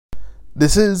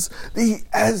This is the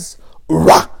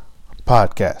Ezra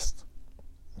podcast.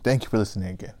 Thank you for listening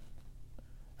again.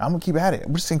 I'm going to keep at it.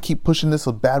 We're just going to keep pushing this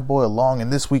bad boy along.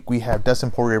 And this week we have Dustin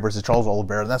Poirier versus Charles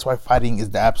Oliveira. And that's why fighting is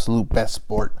the absolute best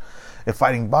sport. If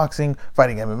fighting boxing,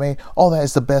 fighting MMA, all that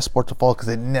is the best sport to follow because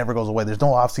it never goes away. There's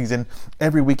no off season.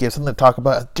 Every week you have something to talk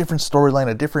about, a different storyline,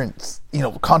 a different,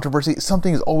 controversy.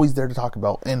 Something is always there to talk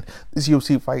about. And this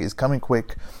UFC fight is coming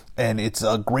quick. And it's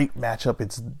a great matchup.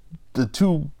 It's the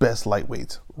two best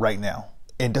lightweights right now.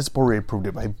 And Dustin Poirier proved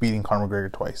it by beating Conor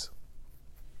McGregor twice.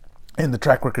 And the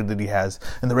track record that he has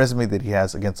and the resume that he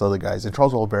has against other guys. And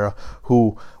Charles Oliveira,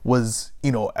 who was,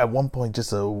 at one point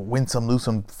just a win some, lose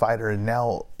some fighter, and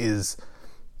now is,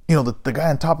 the guy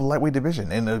on top of the lightweight division.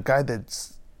 And a guy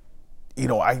that's,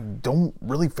 I don't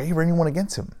really favor anyone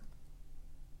against him.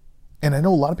 And I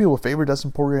know a lot of people favor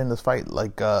Dustin Poirier in this fight.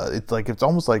 It's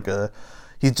almost like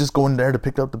he's just going there to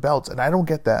pick up the belts. And I don't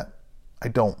get that. I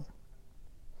don't.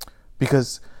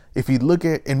 Because if you look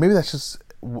at, and maybe that's just,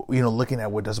 looking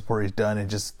at what Dustin Poirier's done, and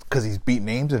just because he's beat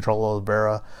names, and Charles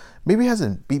Oliveira maybe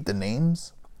hasn't beat the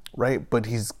names, right? But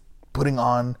he's putting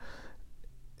on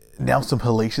now some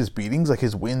hellacious beatings. Like,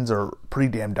 his wins are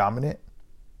pretty damn dominant.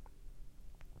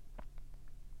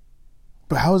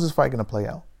 But how is this fight going to play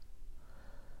out?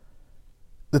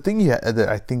 The thing that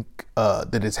I think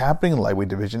that is happening in the lightweight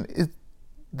division is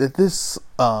that this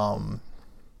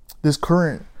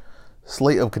current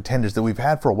slate of contenders that we've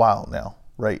had for a while now,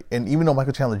 right? And even though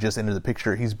Michael Chandler just entered the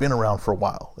picture, he's been around for a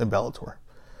while in Bellator.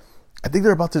 I think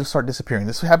they're about to start disappearing.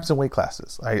 This happens in weight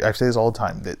classes. I say this all the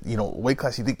time, that, weight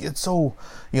class, you think it's so,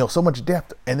 so much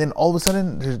depth, and then all of a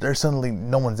sudden, there's suddenly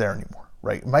no one's there anymore,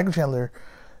 right? Michael Chandler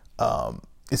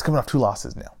is coming off 2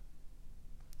 losses now,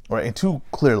 right? And 2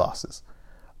 clear losses.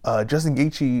 Justin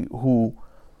Gaethje, who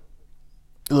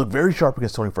looked very sharp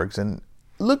against Tony Ferguson,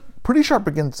 looked pretty sharp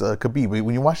against Khabib.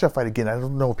 When you watch that fight again, I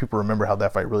don't know if people remember how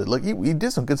that fight really looked. He did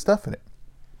some good stuff in it.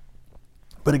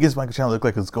 But against Michael Chandler, looked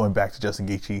like it was going back to Justin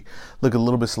Gaethje. Looked a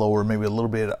little bit slower, maybe a little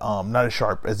bit not as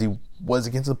sharp as he was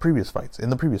against in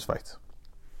the previous fights.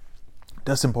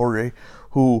 Dustin Poirier,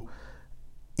 who,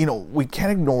 we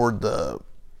can't ignore that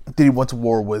he went to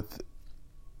war with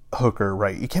Hooker,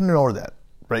 right? You can't ignore that,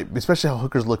 right? Especially how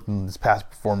Hooker's looked in his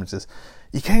past performances.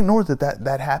 You can't ignore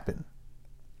that happened.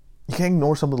 You can't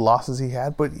ignore some of the losses he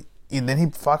had, and then he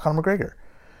fought Conor McGregor.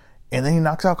 And then he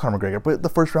knocks out Conor McGregor. But the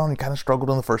first round, he kind of struggled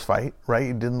in the first fight, right?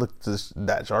 He didn't look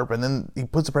that sharp. And then he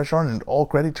puts the pressure on, and all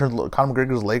credit, turns Conor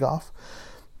McGregor's leg off.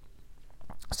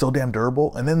 So damn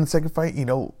durable. And then the second fight,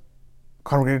 Conor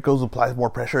McGregor goes and applies more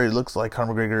pressure. It looks like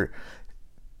Conor McGregor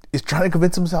is trying to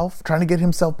convince himself, trying to get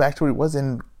himself back to what he was.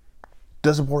 And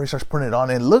Dustin Poirier starts putting it on.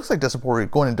 And it looks like Dustin Poirier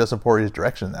going in Dustin Poirier's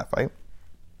direction in that fight.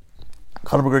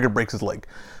 Conor McGregor breaks his leg.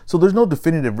 So there's no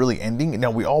definitive really ending.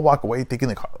 Now, we all walk away thinking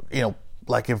that,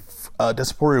 like if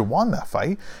Dustin Poirier won that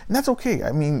fight, and that's okay.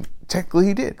 I mean, technically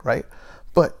he did, right?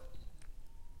 But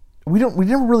we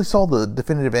never really saw the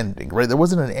definitive ending, right? There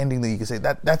wasn't an ending that you could say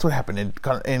that's what happened,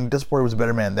 and Dustin Poirier was a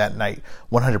better man that night,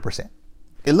 100%.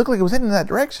 It looked like it was heading in that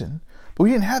direction, but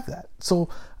we didn't have that. So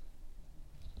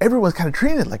everyone's kind of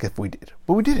treating it like if we did,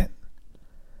 but we didn't.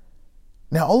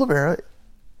 Now, Oliveira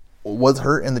was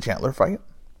hurt in the Chandler fight.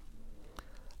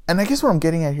 And I guess what I'm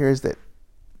getting at here is that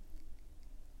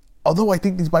although I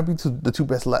think these might be the 2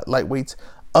 best lightweights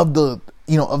of the,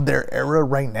 of their era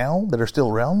right now that are still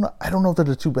around, I don't know if they're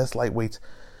the 2 best lightweights,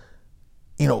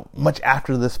 much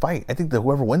after this fight. I think that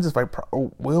whoever wins this fight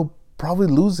will probably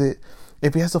lose it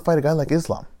if he has to fight a guy like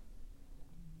Islam.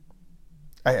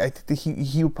 I think that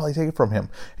he would probably take it from him.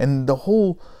 And the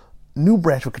whole new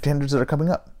branch of contenders that are coming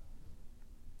up,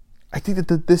 I think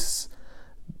that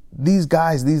these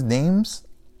guys, these names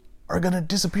are going to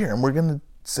disappear, and we're going to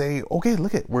say, okay,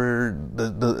 look at, we're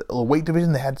the weight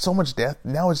division that had so much depth,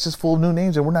 now it's just full of new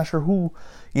names, and we're not sure who,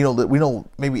 that we know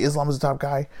maybe Islam is the top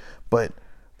guy, but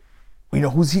we know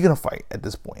who's he going to fight at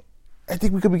this point. I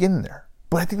think we could be getting there,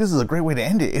 but I think this is a great way to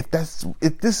end it. If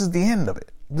this is the end of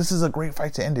it, this is a great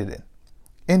fight to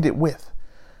end it with.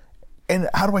 And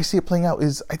how do I see it playing out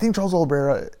is, I think Charles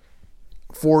Oliveira,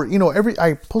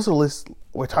 I posted a list,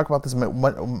 we talk about this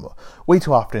way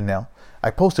too often now. I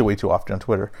posted way too often on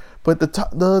Twitter, but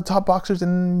the top boxers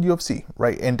in UFC,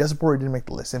 right? And Dustin Poirier didn't make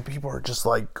the list, and people are just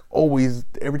like, always,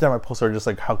 every time I post, they're just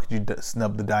like, how could you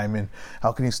snub the Diamond?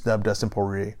 How can you snub Dustin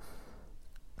Poirier?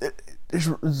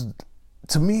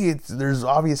 To me, there's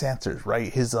obvious answers,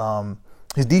 right? His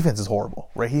defense is horrible,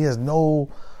 right? He has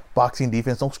no boxing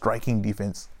defense, no striking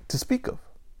defense to speak of.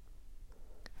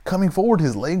 Coming forward,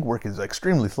 his leg work is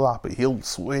extremely sloppy. He'll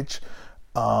switch,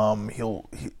 he'll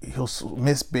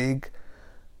miss big.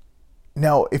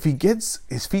 Now, if he gets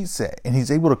his feet set and he's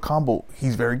able to combo,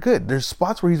 he's very good. There's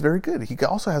spots where he's very good. He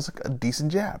also has a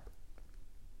decent jab.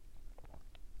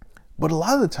 But a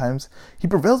lot of the times, he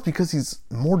prevails because he's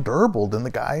more durable than the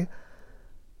guy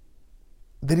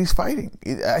that he's fighting.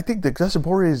 I think that Dustin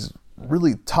Poirier's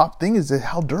really top thing is that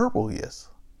how durable he is.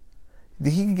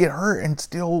 He can get hurt and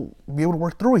still be able to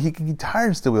work through it. He can get tired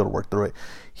and still be able to work through it.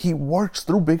 He works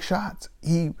through big shots.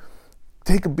 He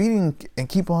take a beating and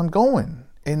keep on going.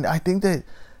 And I think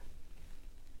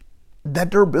that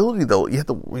durability, though, you have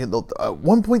to, at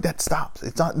one point that stops.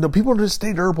 It's not, people don't just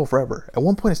stay durable forever. At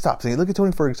one point it stops. And you look at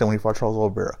Tony Ferguson when he fought Charles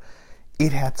Oliveira.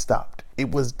 It had stopped.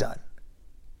 It was done.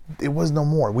 It was no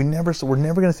more. We're never going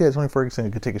to say that Tony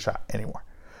Ferguson could take a shot anymore.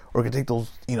 Or could take those,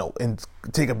 and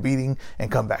take a beating and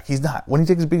come back. He's not. When he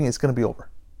takes a beating, it's going to be over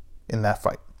in that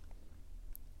fight.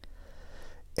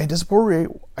 And Dustin Poirier,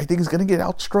 I think, is going to get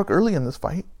outstruck early in this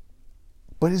fight.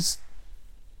 But his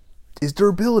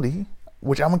durability,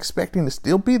 which I'm expecting to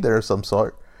still be there of some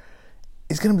sort,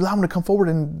 is going to allow him to come forward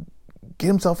and get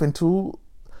himself into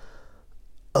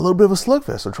a little bit of a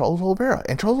slugfest with Charles Oliveira.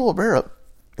 And Charles Oliveira,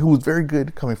 who was very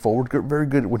good coming forward, very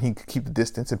good when he could keep the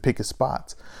distance and pick his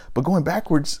spots. But going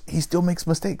backwards, he still makes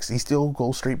mistakes. He still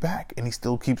goes straight back, and he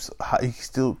still keeps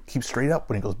straight up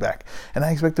when he goes back. And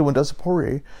I expect that when Dustin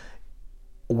Poirier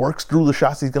works through the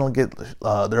shots he's going to get,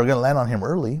 they're going to land on him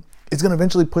early, it's going to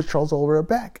eventually push Charles Oliveira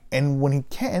back. And when he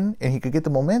can, and he could get the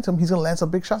momentum, he's going to land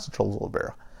some big shots at Charles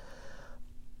Oliveira.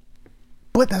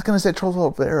 But that's going to set Charles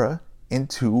Oliveira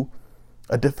into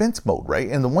a defense mode, right?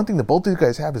 And the one thing that both these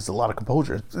guys have is a lot of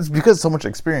composure. It's because so much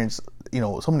experience,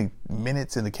 so many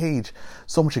minutes in the cage,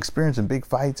 so much experience in big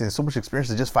fights, and so much experience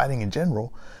in just fighting in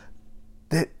general,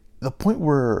 that the point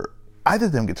where either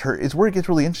of them gets hurt is where it gets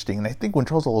really interesting. And I think when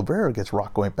Charles Oliveira gets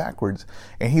rocked going backwards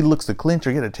and he looks to clinch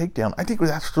or get a takedown, I think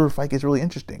that sort of fight gets really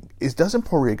interesting. Is Dustin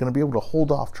Poirier going to be able to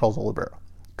hold off Charles Oliveira?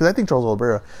 Because I think Charles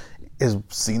Oliveira has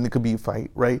seen the Khabib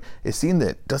fight, right? Has seen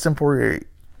that Dustin Poirier,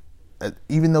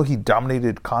 even though he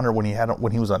dominated Conor when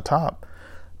he was on top,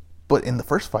 but in the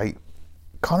first fight,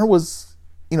 Conor was,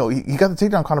 he got the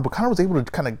takedown on Conor, but Conor was able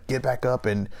to kind of get back up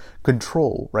and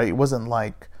control, right? It wasn't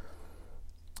like,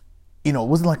 when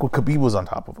Khabib was on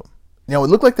top of him. It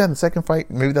looked like that in the second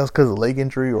fight. Maybe that was because of the leg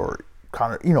injury or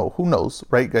Conor, who knows,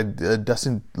 right?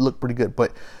 Dustin looked pretty good,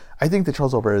 but I think that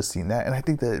Charles Oliveira has seen that, and I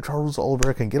think that Charles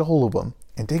Oliveira can get a hold of him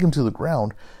and take him to the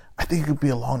ground. I think it could be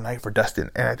a long night for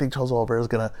Dustin, and I think Charles Oliveira is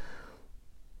going to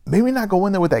maybe not go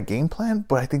in there with that game plan,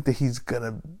 but I think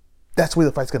that that's where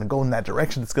the fight's going to go in that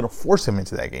direction. It's going to force him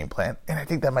into that game plan, and I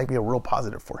think that might be a real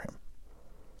positive for him.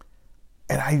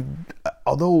 And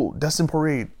although Dustin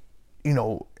Poirier,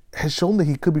 has shown that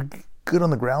he could be good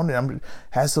on the ground and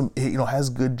has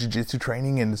good jiu-jitsu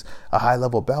training and is a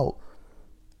high-level belt,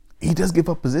 he does give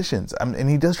up positions, and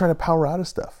he does try to power out of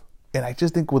stuff. And I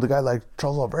just think with a guy like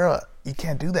Charles Oliveira, you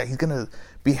can't do that. He's going to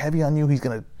be heavy on you. He's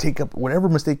going to take up whatever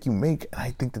mistake you make. And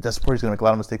I think that Dustin Poirier is going to make a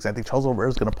lot of mistakes. I think Charles Oliveira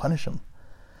is going to punish him.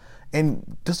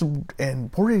 And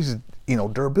Poirier's,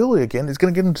 durability, again, is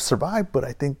going to get him to survive. But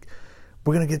I think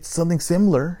we're going to get something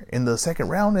similar in the second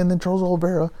round. And then Charles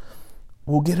Oliveira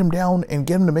will get him down and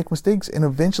get him to make mistakes and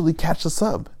eventually catch the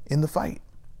sub in the fight.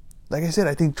 Like I said,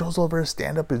 I think Charles Oliveira's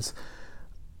stand-up is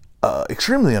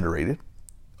extremely underrated.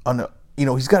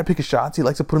 He's got to pick his shots. He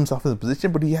likes to put himself in the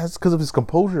position, but because of his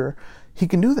composure, he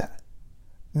can do that.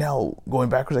 Now, going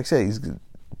backwards, like I say,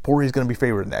 Poirier's going to be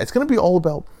favored in that. It's going to be all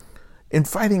about, in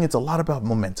fighting, it's a lot about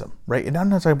momentum, right? And I'm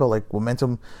not talking about like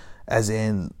momentum as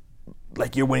in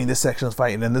like you're winning this section of the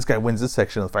fight and then this guy wins this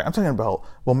section of the fight. I'm talking about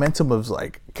momentum of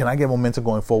like, can I get momentum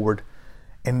going forward?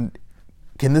 And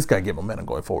can this guy get momentum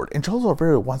going forward? And Charles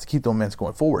Oliveira wants to keep the momentum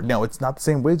going forward. Now, it's not the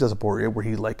same way as a Poirier where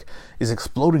he is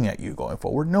exploding at you going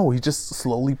forward. No, he just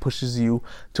slowly pushes you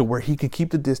to where he can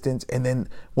keep the distance. And then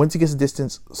once he gets the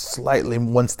distance, slightly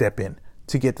one step in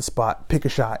to get the spot, pick a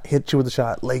shot, hit you with a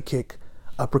shot, leg kick,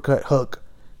 uppercut, hook,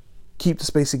 keep the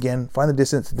space again, find the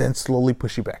distance, then slowly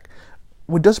push you back.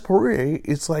 With Dustin Poirier,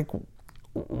 it's like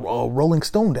a rolling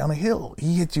stone down a hill.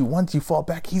 He hits you once, you fall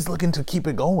back. He's looking to keep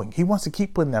it going. He wants to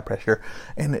keep putting that pressure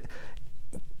and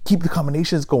keep the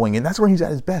combinations going. And that's when he's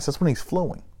at his best. That's when he's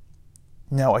flowing.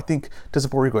 Now, I think Dustin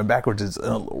Poirier going backwards is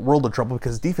a world of trouble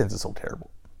because his defense is so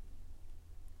terrible.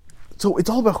 So it's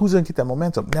all about who's going to get that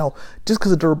momentum. Now, just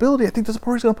because of durability, I think Dustin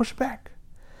Poirier is going to push it back.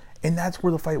 And that's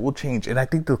where the fight will change. And I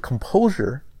think the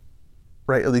composure,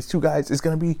 right, of these two guys is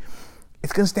going to be,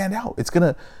 it's going to stand out. It's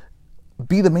going to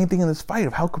be the main thing in this fight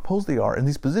of how composed they are in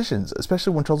these positions,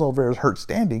 especially when Charles Oliveira is hurt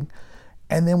standing.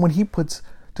 And then when he puts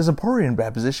Dustin Poirier in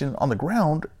bad position on the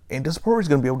ground, and Dustin Poirier is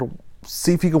going to be able to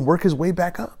see if he can work his way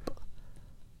back up.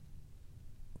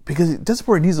 because Dustin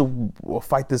Poirier needs to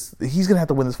fight this. He's going to have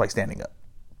to win this fight standing up.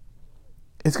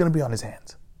 It's going to be on his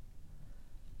hands.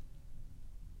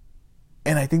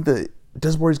 And I think that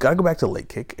Dustin Poirier's got to go back to the leg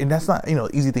kick. And that's not,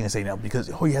 easy thing to say now because,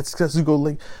 he had success to go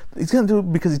leg. He's going to do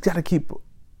it because he's got to keep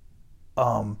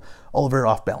Oliveira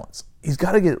off balance. He's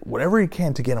got to get whatever he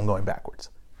can to get him going backwards.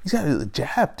 He's got a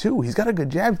jab, too. He's got a good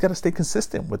jab. He's got to stay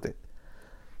consistent with it.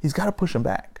 He's got to push him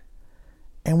back.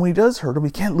 And when he does hurt him,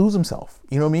 he can't lose himself.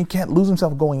 You know what I mean? He can't lose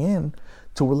himself going in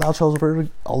to allow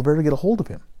Oliveira to get a hold of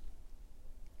him.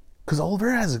 Because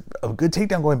Oliveira has a good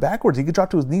takedown going backwards. He could drop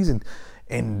to his knees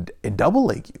and double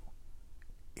leg you.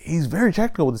 He's very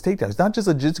technical with his takedowns. He's not just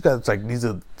a jiu-jitsu guy that's like needs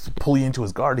to pull you into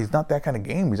his guard. He's not that kind of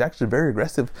game. He's actually very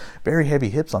aggressive, very heavy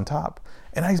hips on top.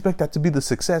 And I expect that to be the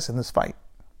success in this fight.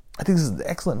 I think this is an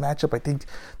excellent matchup. I think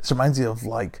this reminds me of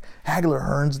like Hagler,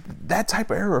 Hearns, that type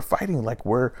of era of fighting, like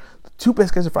where the two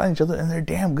best guys are fighting each other and they're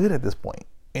damn good at this point.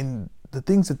 And the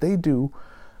things that they do,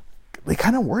 they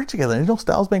kind of work together. And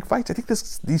styles make fights. I think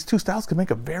these two styles could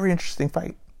make a very interesting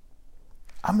fight.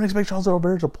 I'm going to expect Charles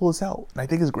Oliveira to pull this out. And I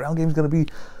think his ground game is going to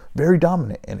be very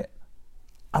dominant in it.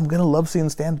 I'm going to love seeing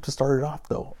the stand-up to start it off,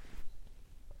 though.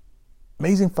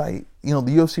 Amazing fight. The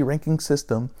UFC ranking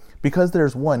system, because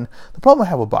there's one. The problem I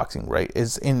have with boxing, right,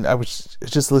 I was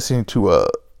just listening to,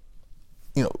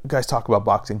 guys talk about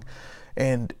boxing.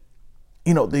 And,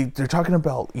 they're talking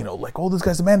about, like, this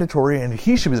guy's a mandatory and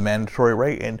he should be the mandatory,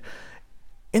 right?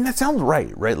 And that sounds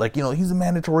right? Like, he's a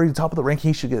mandatory, top of the rank,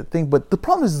 he should get a thing. But the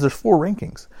problem is there's 4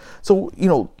 rankings. So,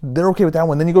 they're okay with that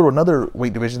one. Then you go to another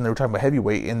weight division, they were talking about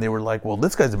heavyweight, and they were like, well,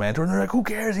 this guy's a mandatory. And they're like, who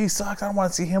cares? He sucks. I don't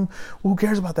want to see him. Who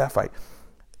cares about that fight?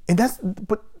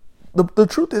 But the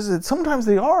truth is that sometimes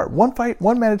they are. One fight,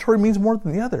 one mandatory means more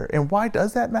than the other. And why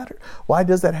does that matter? Why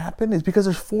does that happen? Is because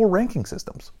there's 4 ranking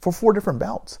systems for 4 different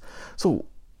bouts. So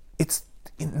it's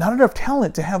not enough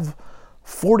talent to have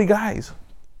 40 guys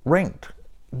ranked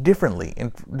differently,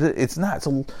 and it's not.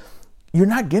 So you're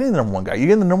not getting the number one guy. You're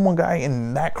getting the number one guy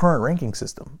in that current ranking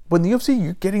system. But in the UFC,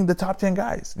 you're getting the top 10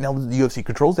 guys. Now the UFC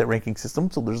controls that ranking system,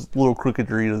 so there's a little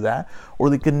crookery to that. Or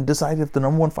they can decide if the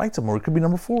number one fights them, or it could be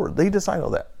number 4. They decide all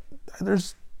that.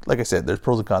 There's, like I said, there's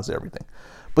pros and cons to everything.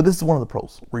 But this is one of the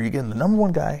pros, where you're getting the number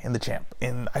one guy and the champ.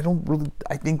 And I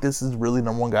think this is really the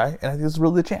number one guy, and I think this is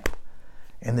really the champ.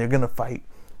 And they're going to fight,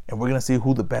 and we're going to see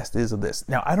who the best is of this.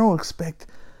 Now, I don't expect,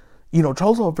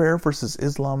 Charles Oliveira versus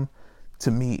Islam,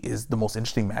 to me, is the most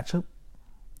interesting matchup.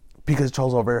 Because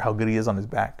Charles Oliveira, how good he is on his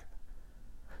back.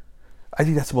 I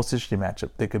think that's the most interesting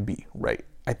matchup that could be, right?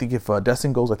 I think if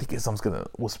Dustin goes, I think Islam's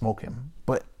will smoke him.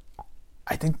 But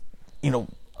I think,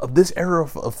 of this era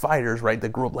of fighters, right, that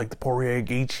grew up like the Poirier,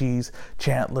 Gaethjes,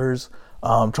 Chandlers,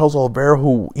 Charles Oliveira,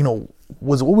 who,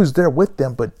 was always there with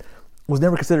them, but was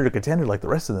never considered a contender like the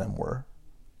rest of them were,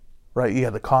 right? You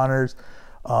had the Connors,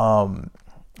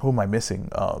 who am I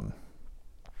missing?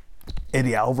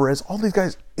 Eddie Alvarez, all these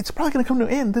guys. It's probably going to come to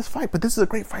an end, this fight, but this is a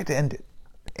great fight to end it,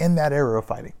 end that era of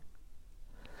fighting.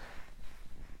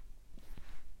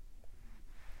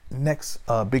 Next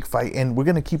big fight, and we're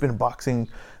going to keep in boxing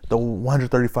the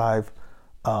 135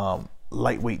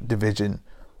 lightweight division.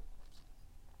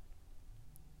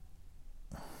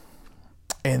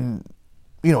 And,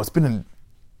 it's been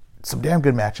some damn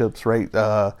good matchups, right?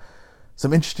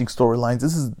 Some interesting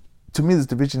storylines. To me, this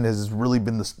division has really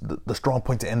been the strong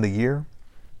point to end the year.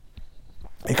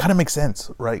 It kind of makes sense,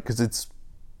 right? Because it's,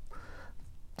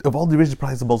 of all divisions,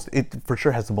 probably it for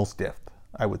sure has the most depth,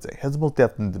 I would say. It has the most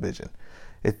depth in the division.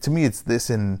 To me, it's this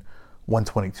and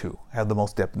 122 have the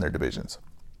most depth in their divisions.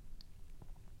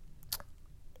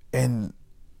 And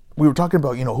we were talking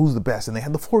about, who's the best. And they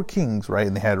had the 4 kings, right?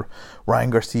 And they had Ryan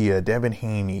Garcia, Devin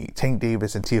Haney, Tank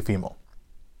Davis, and Teofimo.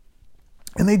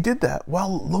 And they did that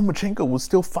while Lomachenko was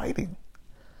still fighting.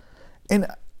 And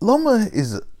Loma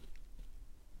he's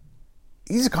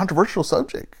a controversial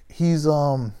subject. He's,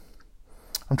 I'm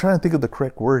trying to think of the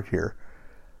correct word here.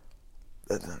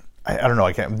 I don't know.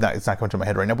 It's not coming to my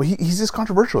head right now. But he's just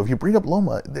controversial. If you bring up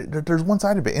Loma, there's one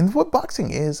side of it, and what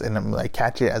boxing is, and I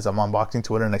catch it as I'm on boxing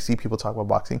Twitter, and I see people talk about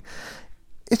boxing.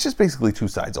 It's just basically 2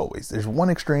 sides always. There's one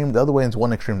extreme the other way, and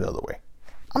one extreme the other way.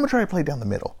 I'm gonna try to play down the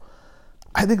middle.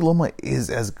 I think Loma is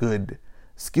as good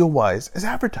skill-wise as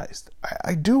advertised.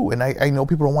 I do, and I know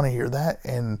people don't want to hear that,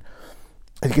 and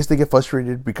I guess they get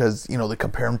frustrated because they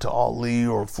compare him to Ali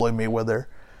or Floyd Mayweather.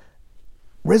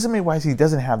 Resume-wise, he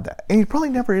doesn't have that. And he probably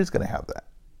never is going to have that.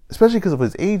 Especially because of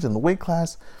his age and the weight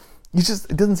class.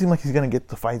 It doesn't seem like he's going to get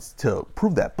the fights to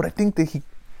prove that. But I think that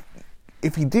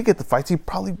if he did get the fights, he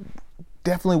probably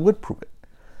definitely would prove it.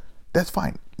 That's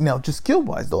fine. Now, just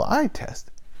skill-wise, the eye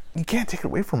test, you can't take it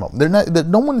away from him.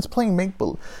 No one is playing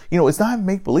make-believe. It's not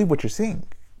make-believe what you're seeing.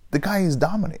 the guy is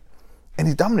dominant. And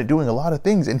he's dominant doing a lot of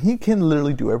things, and he can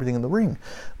literally do everything in the ring.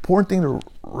 Important thing to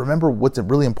remember, what's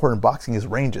really important in boxing is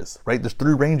ranges, right? There's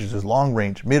 3 ranges. There's long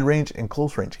range, mid range, and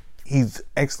close range. He's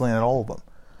excellent at all of them.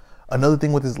 Another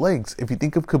thing with his legs, if you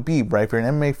think of Khabib, right? If you're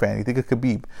an MMA fan, you think of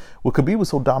Khabib. Well, Khabib was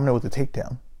so dominant with the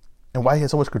takedown, and why he had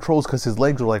so much control is because his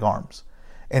legs were like arms.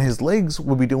 And his legs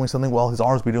would be doing something while his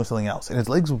arms would be doing something else. And his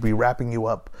legs would be wrapping you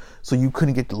up so you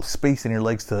couldn't get the space in your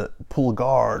legs to pull a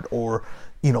guard or,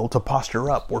 to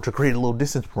posture up or to create a little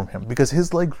distance from him because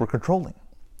his legs were controlling.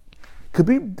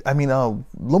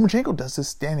 Lomachenko does this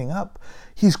standing up.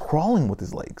 He's crawling with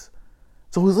his legs.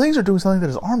 So his legs are doing something that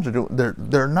his arms are doing.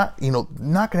 They're not,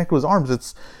 not connected with his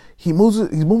arms. He's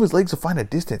moving his legs to find a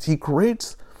distance. He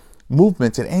creates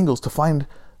movements and angles to find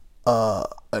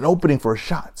an opening for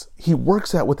shots. He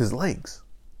works that with his legs.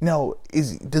 Now,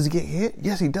 does he get hit?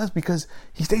 Yes, he does, because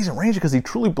he stays in range because he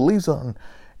truly believes on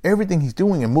everything he's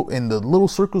doing and the little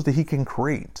circles that he can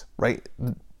create, right?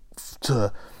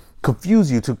 To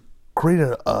confuse you, to create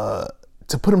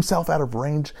to put himself out of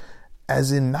range,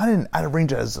 as in not in out of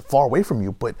range as far away from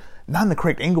you, but not in the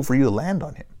correct angle for you to land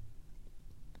on him.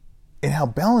 And how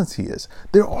balanced he is.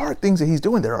 There are things that he's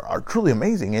doing that are truly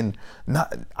amazing, and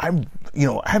I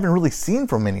haven't really seen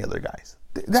from many other guys.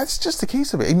 That's just the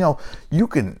case of it. And, you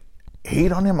can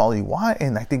hate on him all you want,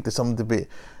 and I think that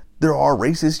there are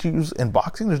race issues in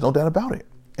boxing. There's no doubt about it.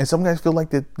 And some guys feel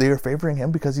like that they are favoring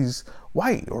him because he's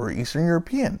white or Eastern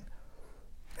European.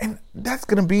 And that's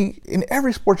going to be, in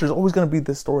every sport, there's always going to be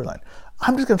this storyline.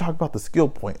 I'm just going to talk about the skill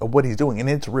point of what he's doing, and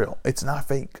it's real. It's not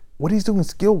fake. What he's doing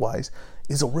skill-wise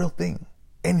is a real thing.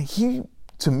 And he,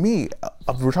 to me,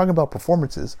 if we're talking about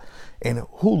performances and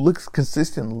who looks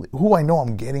consistently, who I know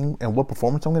I'm getting and what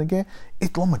performance I'm going to get,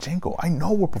 it's Lomachenko. I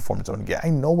know what performance I'm going to get. I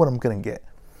know what I'm going to get,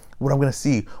 what I'm going to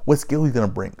see, what skill he's going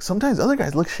to bring. Sometimes other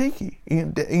guys look shaky. I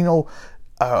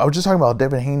was just talking about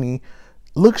Devin Haney.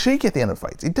 Looks shaky at the end of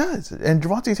fights. He does. And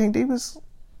Gervonta St. Davis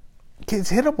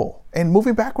is hittable. And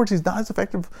moving backwards, he's not as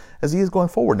effective as he is going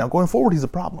forward. Now, going forward, he's a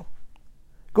problem.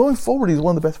 Going forward, he's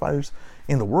one of the best fighters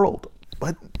in the world.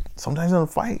 But sometimes in a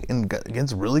fight and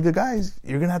against really good guys,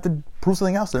 you're going to have to prove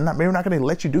something else. They're maybe not going to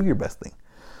let you do your best thing.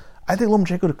 I think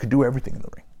Lomachenko could do everything in the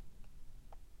ring.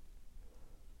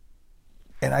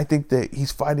 And I think that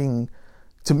he's fighting,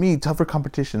 to me, tougher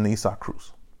competition than Isaac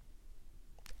Cruz.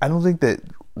 I don't think that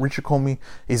Richard Comey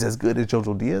is as good as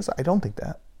Jojo Diaz. I don't think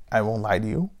that. I won't lie to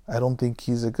you. I don't think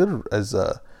he's as good as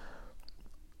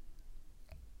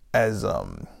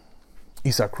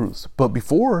Isaac Cruz. But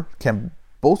before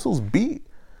Kambosos beat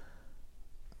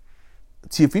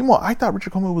Teofimo, I thought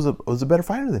Richard Comey was a better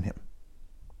fighter than him.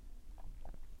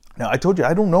 Now, I told you,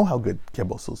 I don't know how good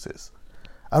Kambosos is.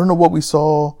 I don't know what we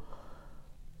saw.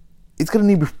 It's going to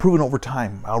need to be proven over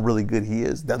time how really good he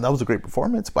is. That was a great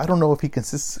performance, but I don't know if he can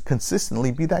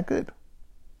consistently be that good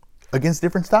against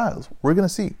different styles. We're going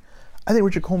to see. I think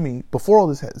Richard Comey, before all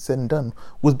this is said and done,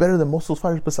 was better than most of those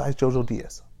fighters besides Jojo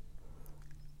Diaz,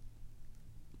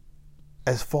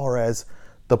 as far as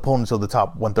the opponents of the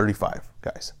top 135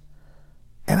 guys.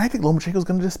 And I think Lomachenko is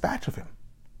going to dispatch of him.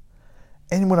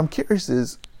 And what I'm curious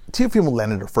is, Teofimo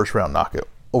landed a first-round knockout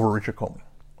over Richard Comey.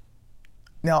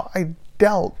 Now, I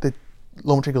doubt that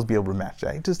Lomachenko will be able to match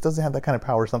that. He just doesn't have that kind of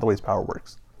power. It's not the way his power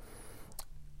works.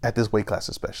 At this weight class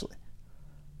especially.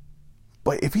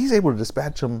 But if he's able to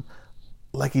dispatch him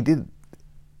like he did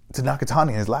to Nakatani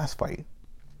in his last fight,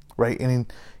 right?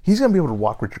 And he's going to be able to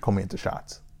walk Richard Comey into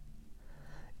shots.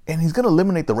 And he's going to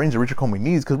eliminate the range that Richard Comey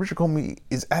needs, because Richard Comey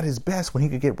is at his best when he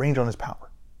could get range on his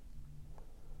power.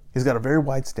 He's got a very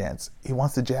wide stance. He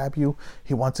wants to jab you.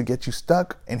 He wants to get you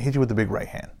stuck and hit you with the big right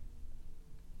hand.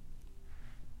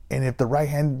 And if the right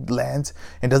hand lands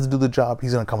and doesn't do the job,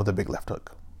 he's going to come with a big left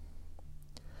hook.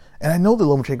 And I know that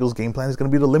Lomachenko's game plan is going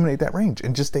to be to eliminate that range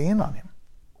and just stay in on him.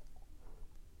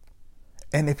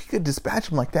 And if he could dispatch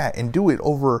him like that and do it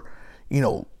over,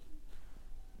 9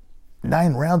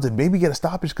 rounds and maybe get a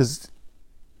stoppage, because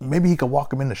maybe he could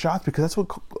walk him into shots, because that's what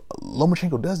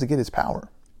Lomachenko does to get his power.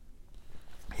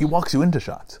 He walks you into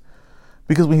shots.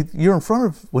 Because when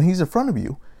he's in front of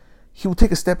you, he will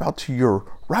take a step out to your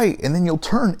right, and then you'll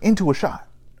turn into a shot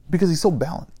because he's so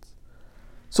balanced.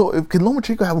 So can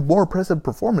Lomachenko have a more impressive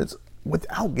performance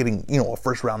without getting, a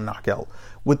first round knockout,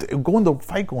 with going the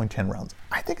fight going 10 rounds?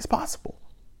 I think it's possible.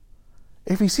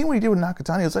 If you see what he did with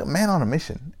Nakatani, it's like a man on a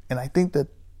mission. And I think that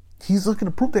he's looking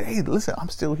to prove that, hey, listen, I'm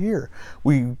still here.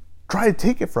 We tried to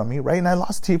take it from me, right? And I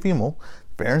lost Teofimo,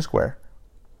 fair and square.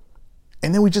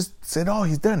 And then we just said, oh,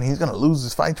 he's done. He's going to lose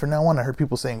his fight from now on. I heard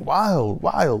people saying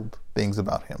wild things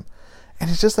about him. And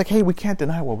it's just like, hey, we can't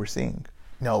deny what we're seeing.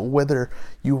 Whether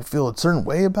you feel a certain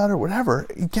way about it or whatever,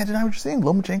 you can't deny what you're saying.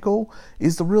 Lomachenko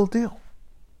is the real deal.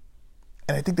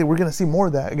 And I think that we're going to see more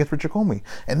of that against Richard Comey.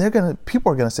 And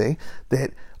people are going to say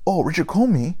that, Richard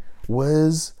Comey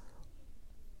was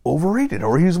overrated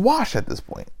or he was washed at this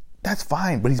point. That's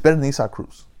fine, but he's better than Isaac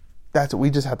Cruz. That's what we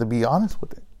just have to be honest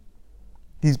with it.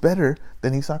 He's better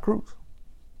than Isaac Cruz.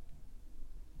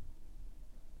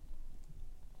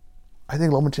 I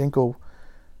think Lomachenko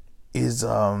is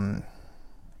at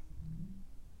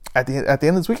the end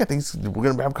of this week. I think we're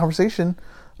going to have a conversation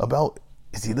about,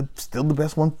 is he still the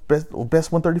best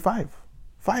 135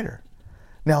 fighter?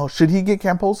 Now, should he get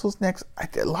Kambosos next?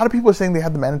 A lot of people are saying they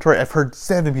have the mandatory. I've heard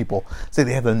 7 people say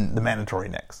they have the mandatory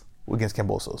next against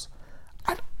Kambosos.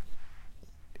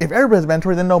 If everybody has a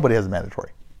mandatory, then nobody has a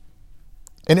mandatory.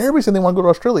 And everybody said they want to go to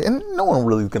Australia, and no one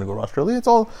really is going to go to Australia. It's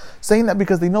all saying that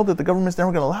because they know that the government's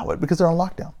never going to allow it because they're on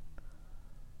lockdown.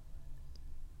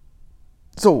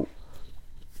 So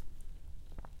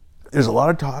there's a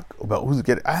lot of talk about who's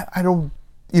getting. I don't.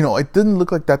 It didn't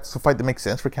look like that's a fight that makes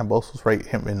sense for Kambosos, right?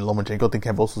 Him and Lomachenko. I think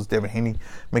Kambosos, Devin Haney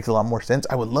makes a lot more sense.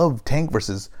 I would love Tank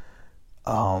versus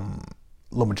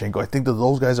Lomachenko. I think that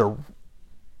those guys are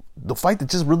the fight that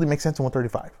just really makes sense in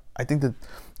 135. I think that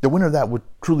the winner of that would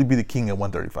truly be the king at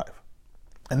 135.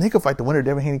 And they could fight the winner of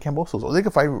Devin Haney Kambosos. Or they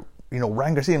could fight,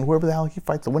 Ryan Garcia and whoever the hell he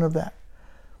fights the winner of that.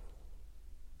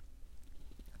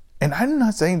 And I'm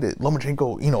not saying that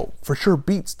Lomachenko, for sure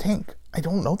beats Tank. I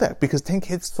don't know that because Tank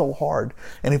hits so hard.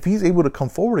 And if he's able to come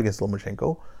forward against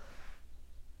Lomachenko,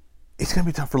 it's going to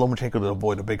be tough for Lomachenko to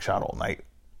avoid a big shot all night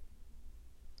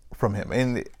from him.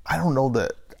 And I don't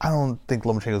think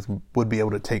Lomachenko would be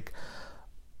able to take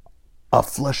a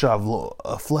flush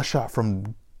shot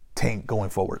from Tank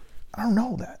going forward. I don't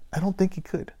know that. I don't think he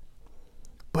could.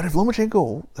 But if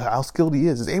Lomachenko, how skilled he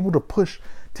is able to push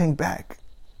Tank back,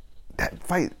 that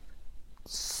fight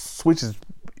switches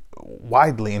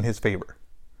widely in his favor.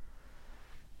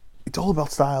 It's all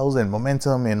about styles and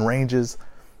momentum and ranges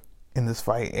in this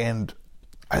fight, and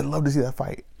I'd love to see that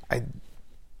fight. I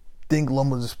think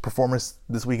Loma's performance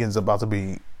this weekend is about to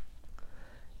be.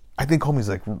 I think Comey's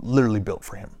literally built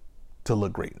for him to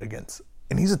look great against,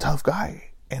 and he's a tough guy.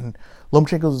 And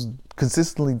Lomachenko's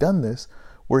consistently done this,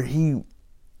 where he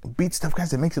beats tough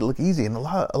guys and makes it look easy, and a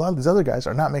lot of these other guys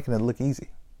are not making it look easy.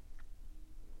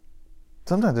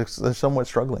 Sometimes they're somewhat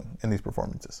struggling in these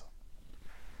performances.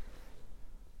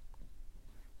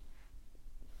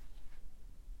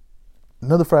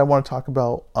 Another fight I want to talk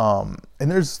about, and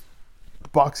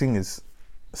boxing is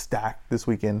stacked this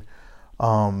weekend.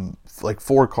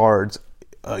 4 cards,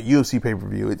 UFC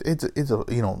pay-per-view. It's a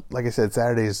like I said,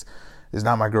 Saturday is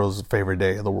not my girl's favorite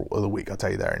day of the week. I'll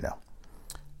tell you that right now.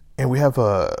 And we have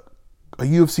a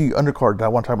UFC undercard that I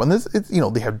want to talk about. And this,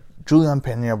 they have Julian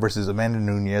Pena versus Amanda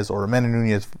Nunes, or Amanda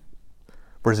Nunes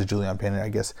versus Julian Pena. I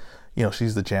guess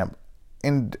she's the champ.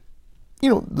 And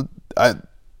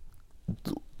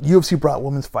UFC brought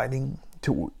women's fighting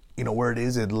to where it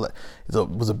is. It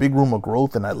was a big room of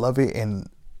growth, and I love it. And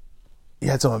you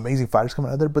had some amazing fighters coming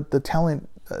out of there, but the talent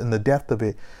and the depth of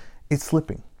it's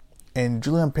slipping. And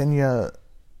Julian Pena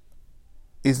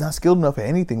is not skilled enough at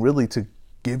anything really to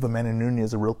give Amanda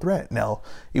Nunes a real threat. Now,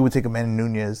 it would take Amanda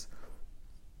Nunes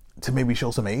to maybe show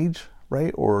some age,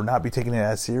 right? Or not be taking it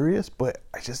as serious. But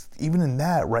even in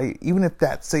that, right? Even if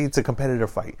say it's a competitive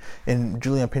fight and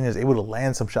Julian Pena is able to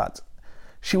land some shots,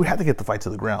 she would have to get the fight to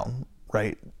the ground,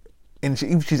 right? And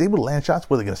if she's able to land shots,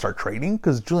 where they're going to start trading?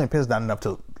 Because Julian Pena is not enough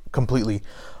to completely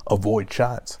avoid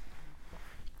shots.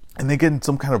 And they get in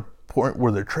some kind of point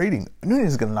where they're trading, Nunes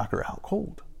is going to knock her out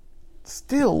cold.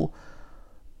 Still,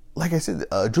 like I said,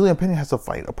 Julian Pena has to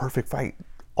fight a perfect fight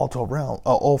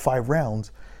all 5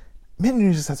 rounds. Amanda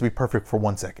Nunes just has to be perfect for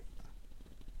 1 second.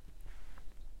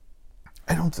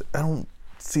 I don't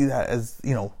see that as,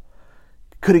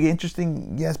 could it get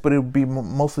interesting? Yes, but it would be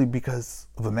mostly because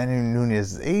of Amanda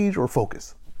Nunes' age or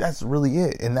focus. That's really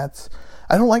it. And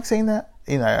I don't like saying that.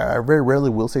 I very rarely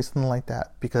will say something like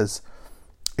that because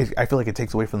I feel like it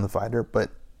takes away from the fighter, but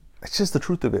it's just the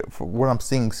truth of it for what I'm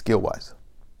seeing skill-wise.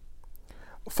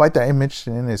 A fight that I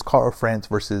mentioned is Kara France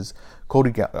versus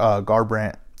Cody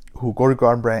Garbrandt, who Cody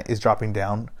Garbrandt is dropping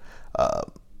down.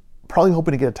 Probably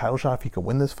hoping to get a title shot if he can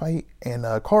win this fight. And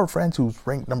Kara France, who's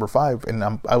ranked number 5, and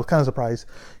I was kind of surprised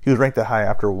he was ranked that high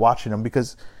after watching him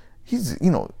because he's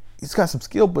got some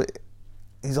skill, but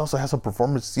he's also has some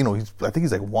performance. I think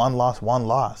he's like one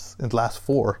loss in the last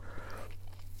 4.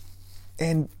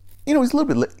 And he's a little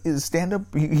bit stand up.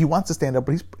 He wants to stand up,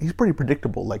 but he's pretty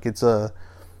predictable. Like it's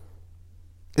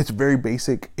very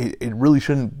basic. It really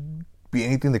shouldn't be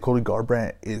anything that Cody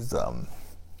Garbrandt is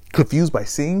confused by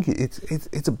seeing.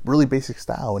 It's a really basic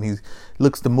style, and he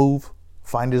looks to move,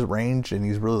 find his range, and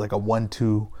he's really like a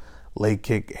 1-2 leg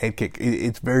kick, head kick.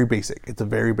 It's very basic. It's a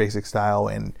very basic style,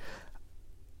 and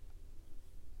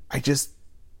I just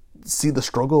see the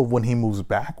struggle of when he moves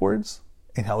backwards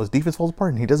and how his defense falls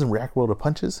apart, and he doesn't react well to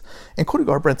punches. And Cody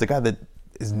Garbrandt's a guy that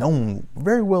is known,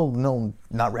 very well known,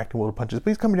 not reacting well to punches, but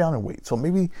he's coming down in weight, so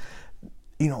maybe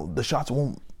the shots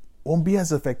won't be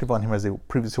as effective on him as they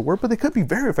previously were, but they could be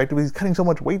very effective. He's cutting so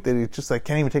much weight that it's just like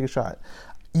can't even take a shot.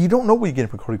 You don't know what you get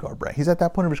from Cody Garbrandt. He's at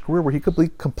that point of his career where he could be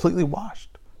completely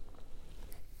washed.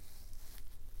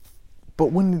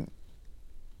 But when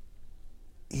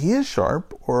he is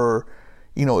sharp, or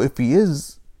if he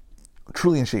is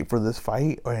truly in shape for this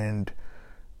fight, and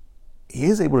he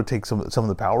is able to take some of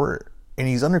the power, and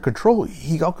he's under control,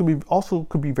 he also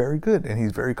could be very good, and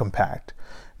he's very compact,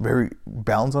 very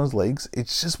balanced on his legs.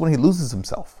 It's just when he loses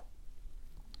himself.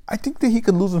 I think that he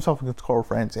could lose himself against Carl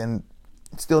France and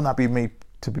still not be made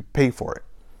to pay for it.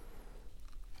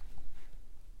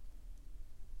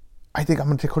 I think I'm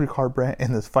going to take Cody Garbrandt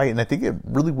in this fight, and I think it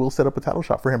really will set up a title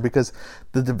shot for him, because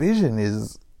the division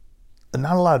is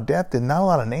not a lot of depth and not a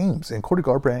lot of names. And Cody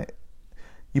Garbrandt,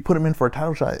 you put him in for a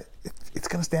title shot, it's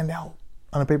going to stand out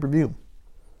on a pay-per-view.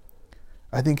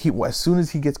 I think as soon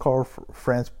as he gets Carl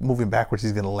France moving backwards,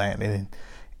 he's going to land.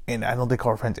 And I don't think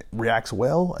Carl France reacts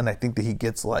well, and I think that he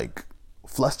gets like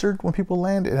flustered when people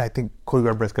land, and I think Cody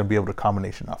Garbrandt's going to be able to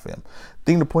combination off him.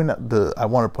 I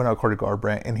want to point out Cody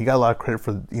Garbrandt, and he got a lot of credit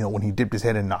for when he dipped his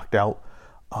head and knocked out.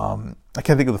 I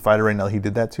can't think of the fighter right now he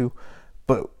did that to,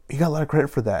 but he got a lot of credit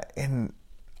for that. And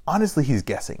honestly, he's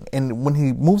guessing. And when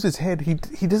he moves his head, he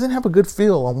doesn't have a good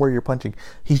feel on where you're punching.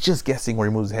 He's just guessing where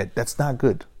he moves his head. That's not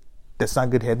good. That's not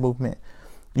good head movement.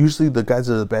 Usually the guys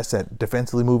that are the best at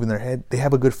defensively moving their head, they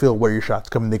have a good feel where your shot's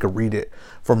coming. They could read it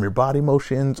from your body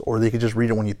motions, or they could just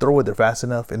read it when you throw it. They're fast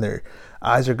enough, and their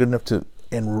eyes are good enough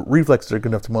and reflexes are good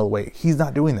enough to mull away. He's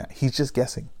not doing that. He's just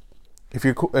guessing. If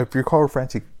you're Carl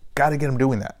France, you got to get him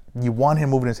doing that. You want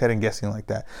him moving his head and guessing like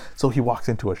that, so he walks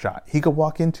into a shot. He could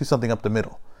walk into something up the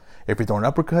middle. If you're throwing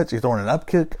uppercuts, you're throwing an up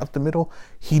kick up the middle,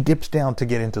 he dips down to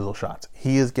get into those shots.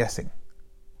 He is guessing.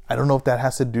 I don't know if that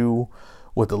has to do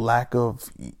with the lack of,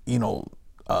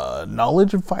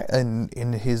 knowledge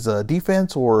in his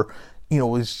defense, or,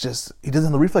 it's just he doesn't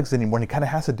have the reflexes anymore, and he kind of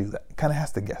has to do that. He kind of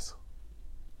has to guess.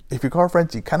 If you're Carl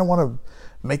France, you kind of want to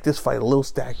make this fight a little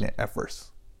stagnant at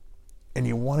first, and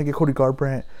you want to get Cody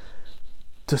Garbrandt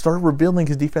to start revealing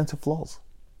his defensive flaws.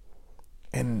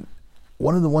 And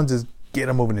one of the ones is get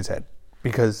him moving his head,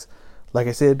 because, like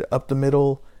I said, up the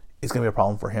middle is going to be a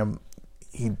problem for him.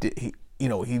 He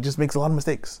just makes a lot of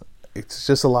mistakes. It's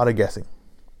just a lot of guessing.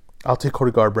 I'll take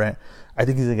Cody Garbrandt. I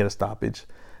think he's going to get a stoppage.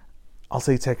 I'll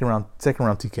say second round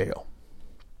TKO.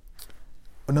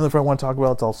 Another fight I want to talk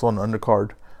about, it's also on the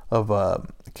undercard of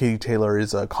Katie Taylor,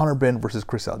 is Conor Benn versus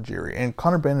Chris Algieri. And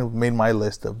Conor Benn made my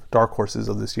list of dark horses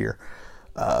of this year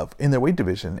in their weight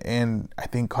division. And I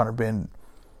think Conor Benn,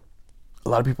 a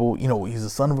lot of people, he's the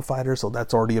son of a fighter, so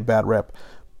that's already a bad rep.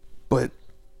 But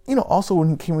also when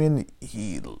he came in,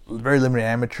 he very limited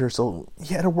amateur, so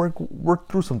he had to work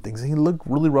through some things. And he looked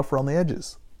really rough around the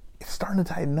edges. It's starting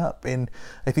to tighten up, and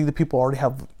I think that people already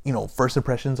have, first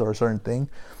impressions or a certain thing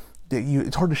that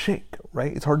it's hard to shake,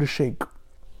 right? It's hard to shake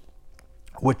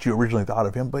what you originally thought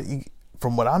of him, but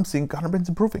from what I'm seeing, Conor Benn's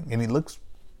improving, and he looks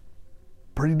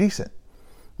pretty decent.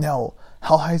 Now,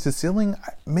 how high is his ceiling?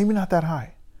 Maybe not that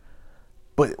high,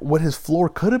 but what his floor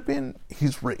could have been,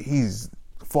 he's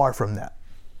far from that.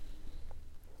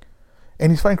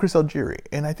 And he's fighting Chris Algieri.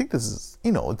 And I think this is,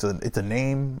 it's a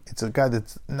name. It's a guy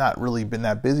that's not really been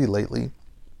that busy lately.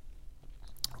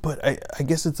 But I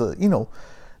guess it's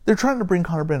they're trying to bring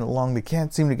Conor Benn along. They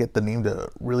can't seem to get the name to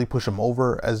really push him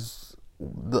over as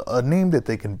a name that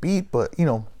they can beat. But,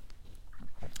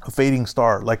 a fading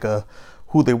star, like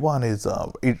who they want is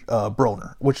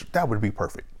Broner, which that would be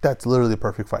perfect. That's literally a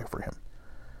perfect fight for him.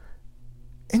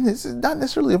 And this is not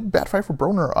necessarily a bad fight for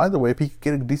Broner either way. If he could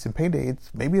get a decent payday,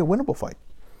 it's maybe a winnable fight.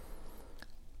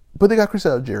 But they got Chris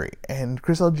Algieri. And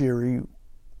Chris Algieri,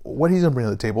 what he's going to bring to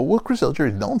the table, what Chris Algieri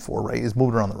is known for, right, is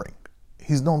moving around the ring.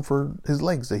 He's known for his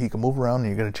legs, that he can move around and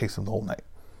you're going to chase him the whole night.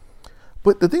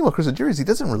 But the thing about Chris Algieri is he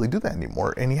doesn't really do that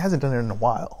anymore. And he hasn't done it in a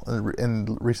while. In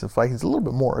the recent fight, he's a little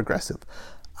bit more aggressive.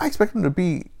 I expect him to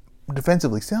be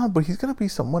defensively sound, but he's going to be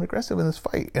somewhat aggressive in this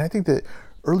fight. And I think that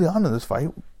early on in this fight,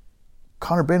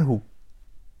 Conor Benn, who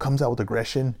comes out with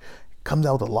aggression, comes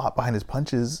out with a lot behind his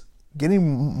punches, getting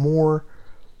more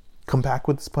compact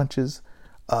with his punches,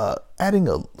 adding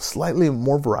a slightly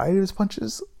more variety of his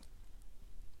punches.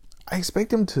 I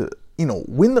expect him to,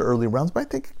 win the early rounds, but I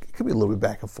think could be a little bit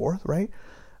back and forth, right?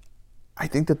 I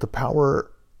think that the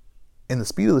power and the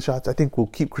speed of the shots, I think, will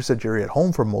keep Chris Algieri at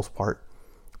home for the most part.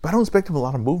 But I don't expect him a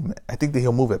lot of movement. I think that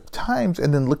he'll move at times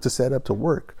and then look to set up to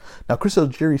work. Now, Chris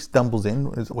Algieri stumbles in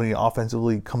when he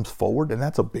offensively comes forward, and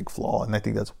that's a big flaw. And I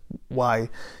think that's why it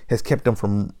has kept him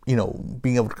from,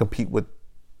 being able to compete with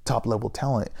top-level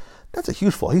talent. That's a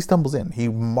huge flaw. He stumbles in. He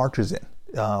marches in.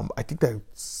 I think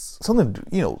that's something,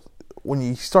 when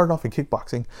you start off in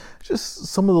kickboxing, just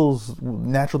some of those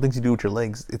natural things you do with your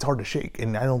legs, it's hard to shake.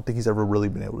 And I don't think he's ever really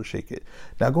been able to shake it.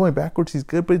 Now, going backwards, he's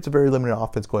good, but it's a very limited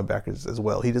offense going backwards as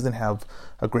well. He doesn't have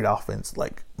a great offense,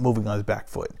 like moving on his back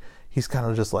foot. He's kind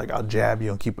of just like, I'll jab you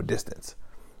and keep a distance.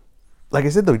 Like I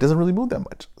said, though, he doesn't really move that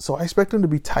much. So I expect him to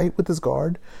be tight with his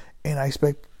guard, and I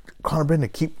expect Conor Benn to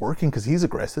keep working because he's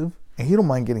aggressive, and he don't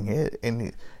mind getting hit,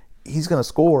 and he's going to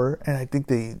score, and I think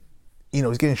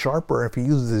he's getting sharper. If he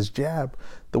uses his jab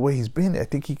the way he's been, I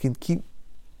think he can keep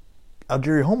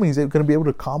Algieri home, and he's going to be able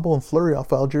to combo and flurry off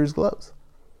Algieri's gloves.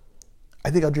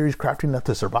 I think Algieri's crafty enough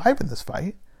to survive in this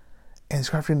fight, and he's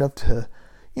crafty enough to,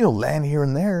 land here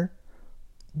and there.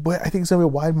 But I think it's going to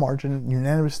be a wide margin,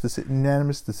 unanimous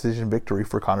decision victory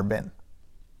for Conor Benn.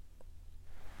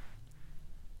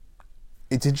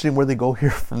 It's interesting where they go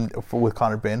here with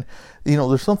Conor Benn.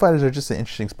 There's some fighters that are just in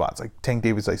interesting spots. Like Tank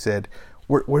Davis, I said,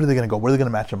 where are they going to go? Where are they going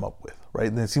to match him up with, right?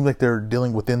 And it seems like they're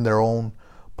dealing within their own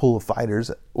pool of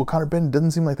fighters. Well, Conor Benn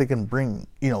doesn't seem like they can bring,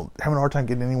 having a hard time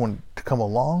getting anyone to come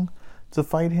along to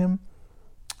fight him.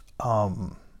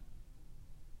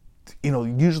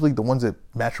 Usually the ones that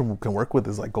Matchroom can work with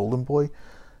is like Golden Boy.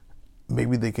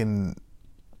 Maybe they can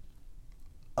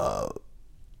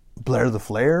Blair the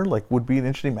Flair, would be an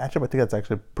interesting matchup. I think that's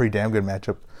actually a pretty damn good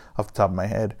matchup off the top of my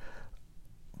head.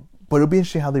 But it'll be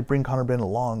interesting how they bring Conor Benn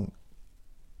along.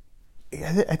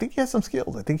 I think he has some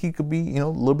skills. I think he could be, a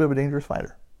little bit of a dangerous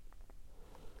fighter.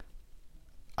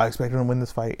 I expect him to win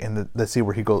this fight, and let's see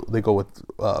where they go with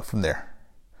from there.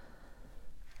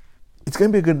 It's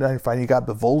going to be a good night of fighting. You got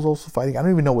the Vols also fighting. I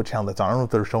don't even know what channel that's on. I don't know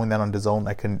if they're showing that on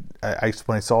DAZN.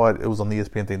 When I saw it, it was on the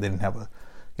ESPN thing. They didn't have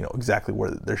exactly where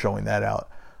they're showing that out.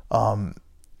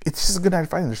 It's just a good night of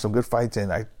fighting. There's some good fights, and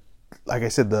like I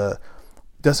said, the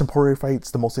Dustin Poirier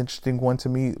fight's the most interesting one to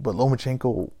me. But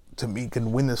Lomachenko, to me,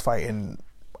 can win this fight, and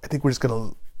I think we're just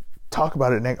gonna talk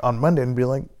about it on Monday and be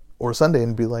like, or Sunday,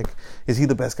 and be like, is he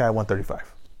the best guy at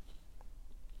 135?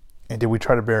 And did we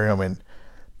try to bury him? And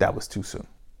that was too soon.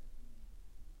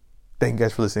 Thank you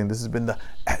guys for listening. This has been the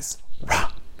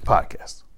Ezra Podcast.